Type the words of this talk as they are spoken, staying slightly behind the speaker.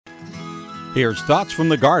Here's Thoughts from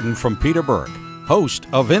the Garden from Peter Burke, host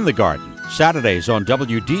of In the Garden, Saturdays on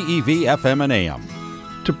WDEV FM and AM.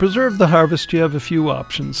 To preserve the harvest, you have a few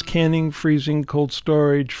options: canning, freezing, cold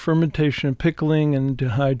storage, fermentation, pickling, and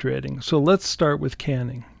dehydrating. So let's start with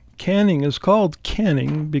canning. Canning is called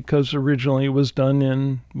canning because originally it was done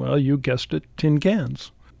in, well, you guessed it, tin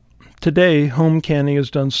cans. Today, home canning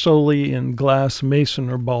is done solely in glass, mason,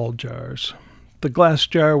 or ball jars. The glass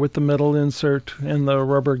jar with the metal insert and the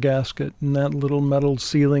rubber gasket and that little metal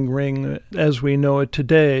sealing ring, as we know it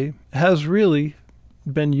today, has really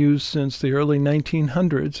been used since the early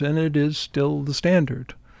 1900s, and it is still the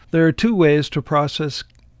standard. There are two ways to process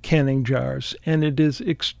canning jars, and it is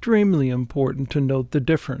extremely important to note the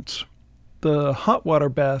difference. The hot water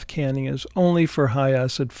bath canning is only for high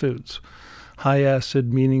acid foods. High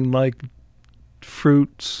acid meaning like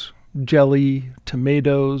fruits, jelly,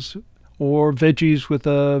 tomatoes, or veggies with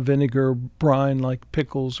a vinegar brine like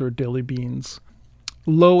pickles or dilly beans.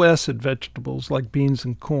 Low acid vegetables like beans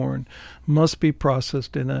and corn must be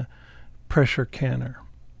processed in a pressure canner.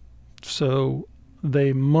 So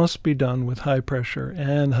they must be done with high pressure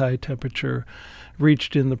and high temperature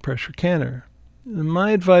reached in the pressure canner.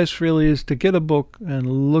 My advice really is to get a book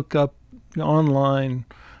and look up online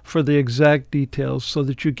for the exact details so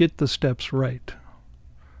that you get the steps right.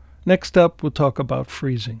 Next up, we'll talk about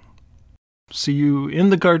freezing. See you in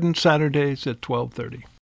the garden Saturdays at 12:30.